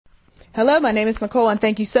Hello, my name is Nicholl, and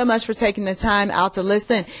thank you so much for taking the time out to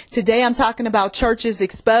listen. Today I'm talking about churches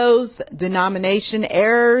exposed, denomination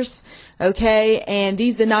errors, okay? And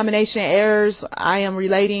these denomination errors, I am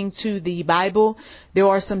relating to the Bible. There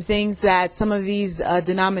are some things that some of these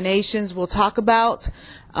denominations will talk about,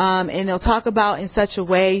 and they'll talk about in such a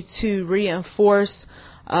way to reinforce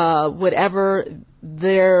whatever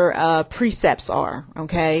their precepts are,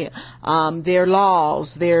 okay, their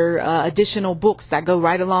laws, their additional books that go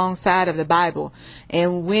right alongside of the Bible.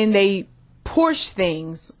 And when they push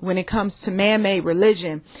things, when it comes to man-made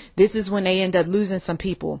religion, this is when they end up losing some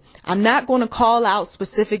people. I'm not going to call out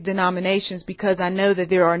specific denominations because I know that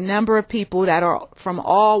there are a number of people that are from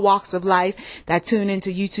all walks of life that tune into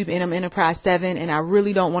YouTube Enterprise 7, and I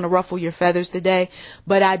really don't want to ruffle your feathers today.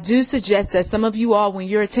 But I do suggest that some of you all, when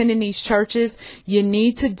you're attending these churches, you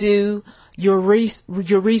need to do your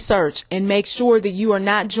research and make sure that you are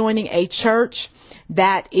not joining a church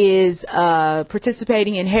that is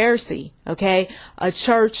participating in heresy, okay? A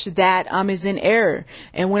church that is in error.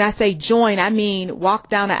 And when I say join, I mean walk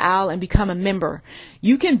down the aisle and become a member.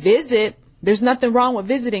 You can visit. There's nothing wrong with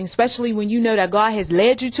visiting, especially when you know that God has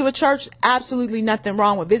led you to a church. Absolutely nothing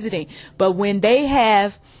wrong with visiting. But when they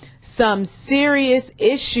have some serious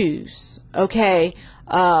issues, okay,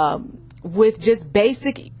 with just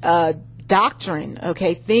basic doctrine,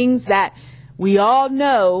 okay, things that we all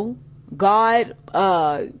know God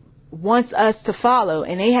wants us to follow,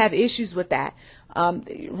 and they have issues with that,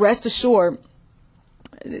 rest assured,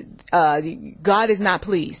 God is not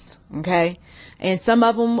pleased, okay? And some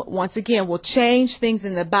of them, once again, will change things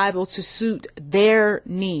in the Bible to suit their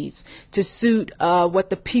needs, to suit what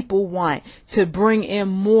the people want, to bring in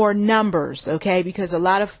more numbers, okay? Because a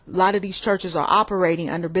lot of these churches are operating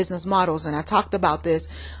under business models, and I talked about this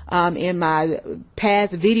in my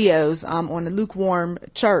past videos on the lukewarm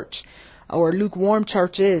church, or lukewarm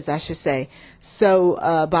churches, I should say. So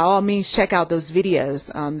by all means, check out those videos.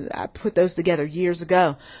 I put those together years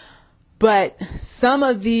ago. But some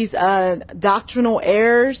of these doctrinal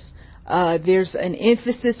errors, there's an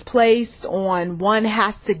emphasis placed on one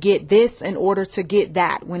has to get this in order to get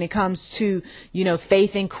that when it comes to,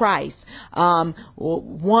 faith in Christ.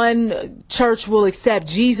 One church will accept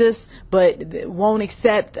Jesus, but won't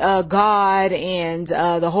accept God and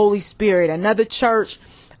the Holy Spirit. Another church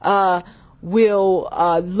will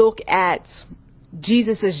look at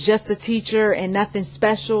Jesus as just a teacher and nothing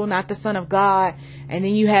special, not the Son of God. And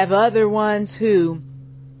then you have other ones who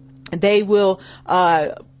they will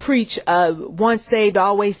preach once saved,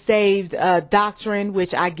 always saved doctrine,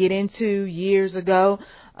 which I get into years ago.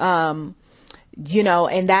 And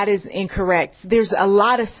that is incorrect. There's a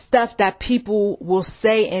lot of stuff that people will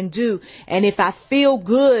say and do. And if I feel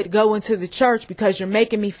good going to the church because you're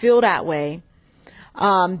making me feel that way,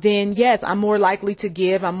 then yes, I'm more likely to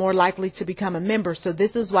give. I'm more likely to become a member. So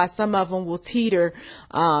this is why some of them will teeter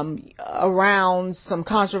around some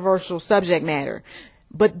controversial subject matter.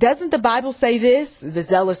 But doesn't the Bible say this? The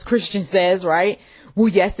zealous Christian says, right? Well,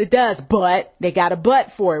 yes, it does. But they got a but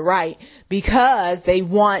for it, right? Because they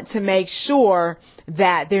want to make sure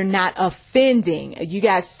that they're not offending. You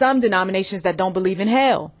got some denominations that don't believe in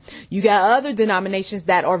hell. You got other denominations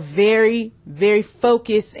that are very, very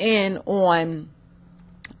focused in on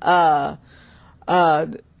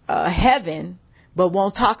heaven, but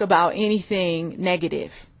won't talk about anything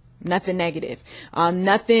negative, nothing negative,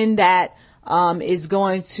 nothing that is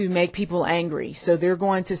going to make people angry. So they're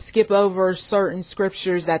going to skip over certain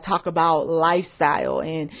scriptures that talk about lifestyle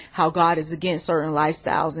and how God is against certain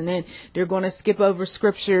lifestyles. And then they're going to skip over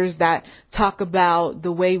scriptures that talk about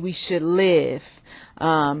the way we should live.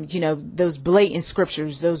 Those blatant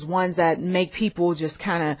scriptures, those ones that make people just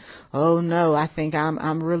kind of, oh no, I think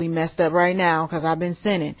I'm really messed up right now because I've been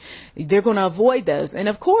sinning. They're going to avoid those. And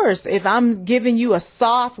of course, if I'm giving you a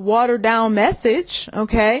soft, watered down message,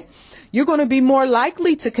 okay, you're going to be more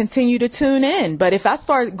likely to continue to tune in. But if I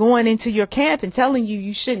start going into your camp and telling you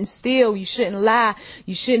you shouldn't steal, you shouldn't lie,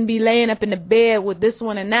 you shouldn't be laying up in the bed with this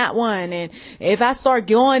one and that one, and if I start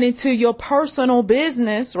going into your personal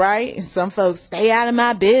business, right? And some folks stay out of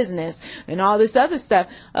my business and all this other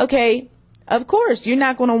stuff. Okay, of course, you're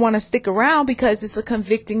not going to want to stick around because it's a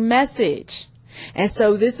convicting message. And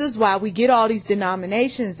so this is why we get all these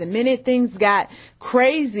denominations. The minute things got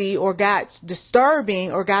crazy or got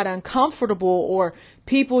disturbing or got uncomfortable or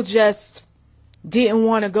people just didn't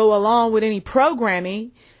want to go along with any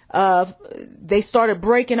programming, they started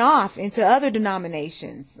breaking off into other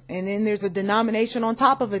denominations. And then there's a denomination on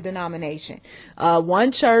top of a denomination.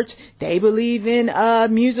 One church, they believe in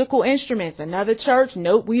musical instruments. Another church,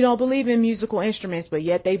 nope, we don't believe in musical instruments, but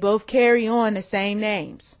yet they both carry on the same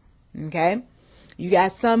names. Okay. You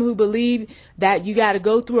got some who believe that you got to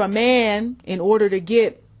go through a man in order to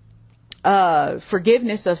get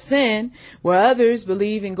forgiveness of sin, where others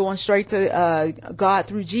believe in going straight to God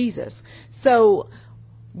through Jesus. So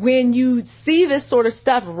when you see this sort of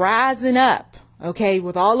stuff rising up, okay,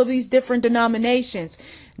 with all of these different denominations,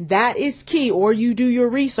 that is key. Or you do your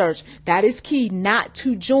research. That is key not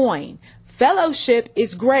to join. Fellowship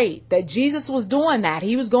is great. That Jesus was doing that.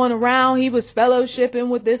 He was going around. He was fellowshipping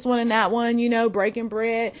with this one and that one, you know, breaking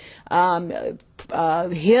bread,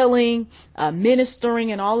 healing,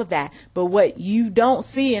 ministering, and all of that. But what you don't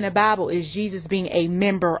see in the Bible is Jesus being a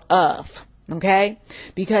member of. Okay,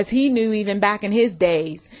 because he knew even back in his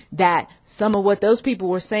days that some of what those people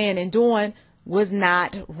were saying and doing was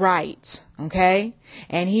not right. Okay,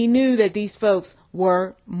 and he knew that these folks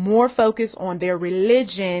were more focused on their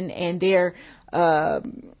religion and their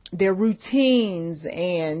routines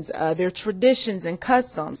and their traditions and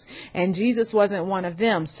customs, and Jesus wasn't one of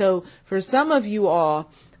them. So for some of you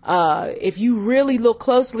all, if you really look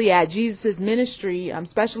closely at Jesus's ministry,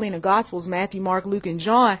 especially in the Gospels, Matthew, Mark, Luke, and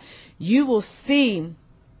John, you will see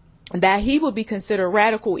that he would be considered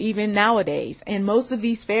radical even nowadays. And most of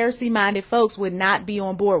these Pharisee-minded folks would not be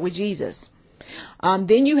on board with Jesus.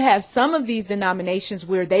 Then you have some of these denominations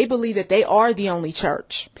where they believe that they are the only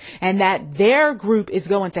church and that their group is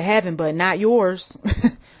going to heaven, but not yours.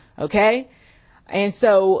 Okay? And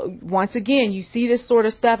so once again, you see this sort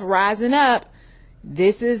of stuff rising up.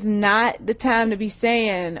 This is not the time to be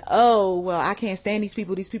saying, oh, well, I can't stand these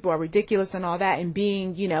people. These people are ridiculous and all that, and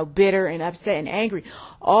being, you know, bitter and upset and angry.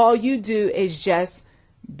 All you do is just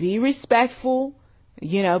be respectful,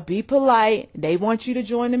 you know, be polite. They want you to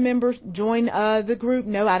join the group.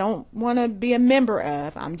 No, I don't want to be a member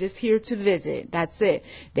of. I'm just here to visit. That's it.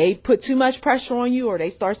 They put too much pressure on you, or they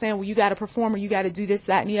start saying, well, you got to perform, or you got to do this,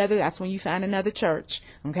 that, and the other. That's when you find another church.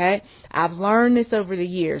 Okay. I've learned this over the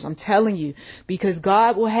years. I'm telling you, because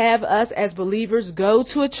God will have us as believers go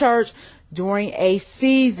to a church during a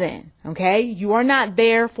season. Okay. You are not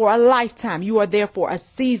there for a lifetime. You are there for a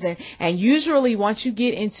season. And usually once you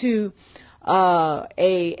get into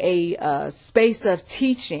a space of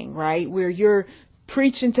teaching, right, where you're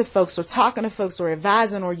preaching to folks or talking to folks or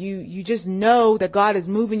advising, or you just know that God is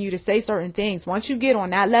moving you to say certain things. Once you get on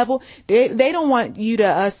that level, they don't want you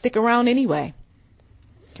to stick around anyway.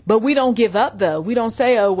 But we don't give up, though. We don't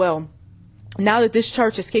say, oh, well, now that this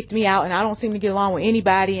church has kicked me out and I don't seem to get along with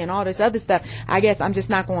anybody and all this other stuff, I guess I'm just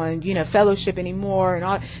not going, you know, fellowship anymore and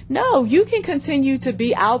all. No, you can continue to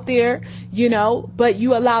be out there, you know, but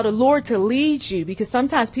you allow the Lord to lead you, because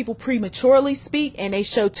sometimes people prematurely speak and they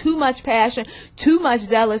show too much passion, too much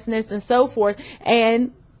zealousness and so forth.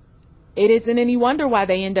 And it isn't any wonder why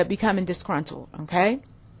they end up becoming disgruntled. Okay.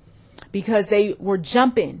 Because they were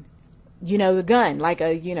jumping, you know, the gun, like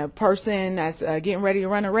a, you know, person that's getting ready to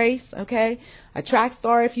run a race. Okay. A track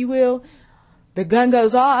star, if you will. The gun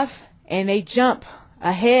goes off and they jump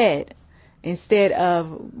ahead instead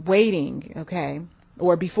of waiting. Okay.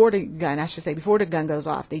 Or before the gun, I should say, before the gun goes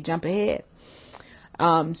off, they jump ahead.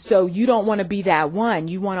 So you don't want to be that one.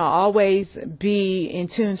 You want to always be in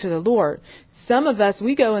tune to the Lord. Some of us,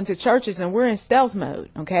 we go into churches and we're in stealth mode.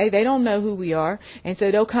 Okay. They don't know who we are. And so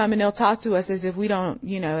they'll come and they'll talk to us as if we don't,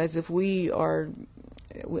 you know, as if we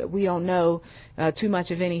don't know too much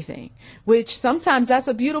of anything, which sometimes that's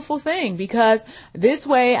a beautiful thing, because this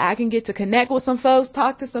way I can get to connect with some folks,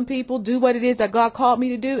 talk to some people, do what it is that God called me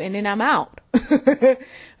to do, and then I'm out.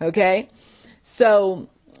 Okay. So,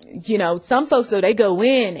 you know, some folks, though, they go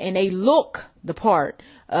in and they look the part.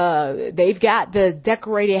 They've got the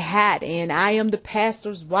decorated hat and I am the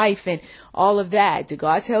pastor's wife and all of that. Did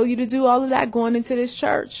God tell you to do all of that going into this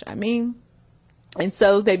church? I mean, and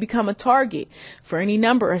so they become a target for any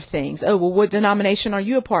number of things. Oh, well, what denomination are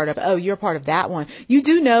you a part of? Oh, you're a part of that one. You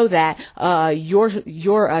do know that your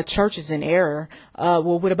church is in error.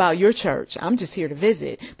 Well, what about your church? I'm just here to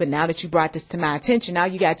visit. But now that you brought this to my attention, now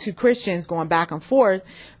you got two Christians going back and forth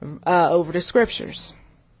over the scriptures.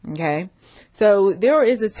 Okay. So there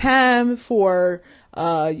is a time for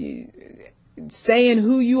saying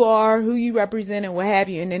who you are, who you represent, and what have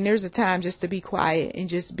you. And then there's a time just to be quiet and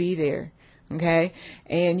just be there. Okay.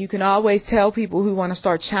 And you can always tell people who want to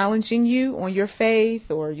start challenging you on your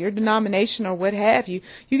faith or your denomination or what have you.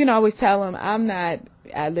 You can always tell them, I'm not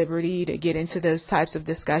at liberty to get into those types of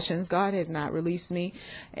discussions. God has not released me.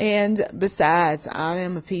 And besides, I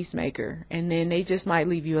am a peacemaker. And then they just might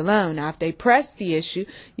leave you alone. Now, if they press the issue,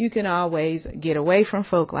 you can always get away from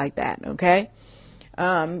folk like that. Okay.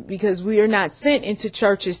 Because we are not sent into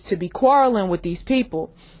churches to be quarreling with these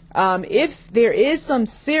people. If there is some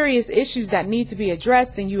serious issues that need to be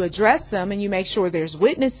addressed, and you address them and you make sure there's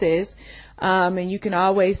witnesses, And you can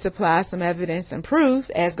always supply some evidence and proof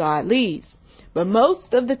as God leads. But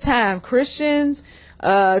most of the time, Christians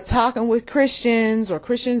talking with Christians, or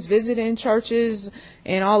Christians visiting churches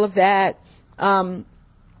and all of that,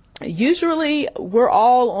 usually we're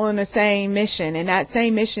all on the same mission, and that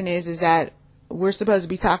same mission is that we're supposed to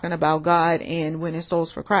be talking about God and winning souls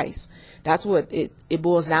for Christ. That's what it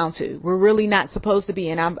boils down to. We're really not supposed to be,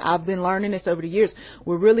 and I've been learning this over the years,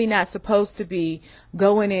 we're really not supposed to be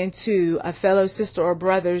going into a fellow sister or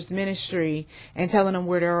brother's ministry and telling them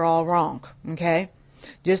where they're all wrong. Okay?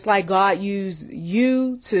 Just like God used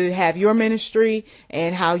you to have your ministry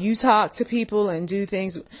and how you talk to people and do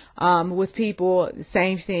things with people, the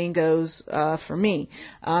same thing goes for me.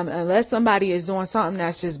 Unless somebody is doing something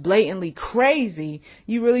that's just blatantly crazy,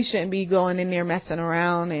 you really shouldn't be going in there messing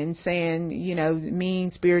around and saying,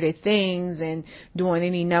 mean-spirited things and doing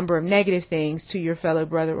any number of negative things to your fellow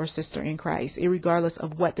brother or sister in Christ, irregardless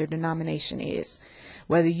of what their denomination is,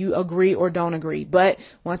 whether you agree or don't agree. But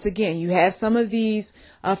once again, you have some of these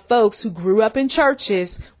folks who grew up in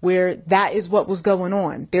churches where that is what was going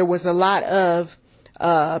on. There was a lot of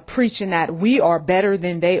preaching that we are better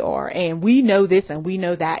than they are, and we know this and we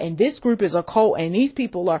know that, and this group is a cult, and these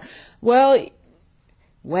people are, well,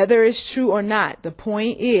 whether it's true or not, the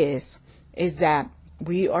point is that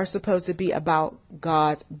we are supposed to be about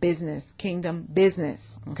God's business, kingdom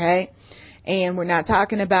business, okay? And we're not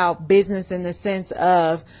talking about business in the sense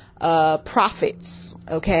of profits,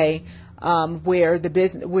 okay? Where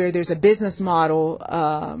there's a business model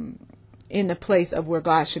in the place of where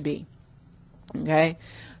God should be, okay?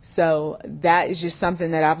 So that is just something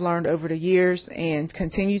that I've learned over the years and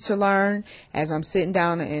continue to learn as I'm sitting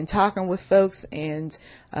down and talking with folks and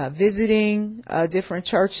visiting different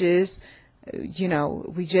churches.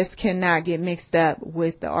 We just cannot get mixed up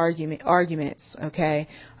with the arguments, okay?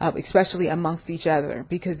 Especially amongst each other,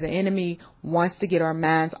 because the enemy wants to get our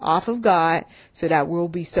minds off of God so that we'll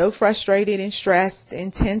be so frustrated and stressed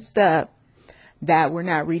and tensed up that we're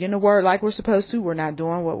not reading the word like we're supposed to. We're not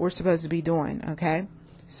doing what we're supposed to be doing, okay?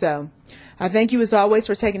 So I thank you as always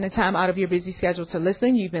for taking the time out of your busy schedule to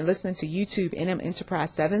listen. You've been listening to YouTube NM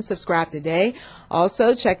Enterprise 7. Subscribe today.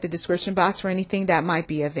 Also, check the description box for anything that might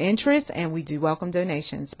be of interest, and we do welcome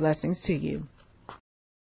donations. Blessings to you.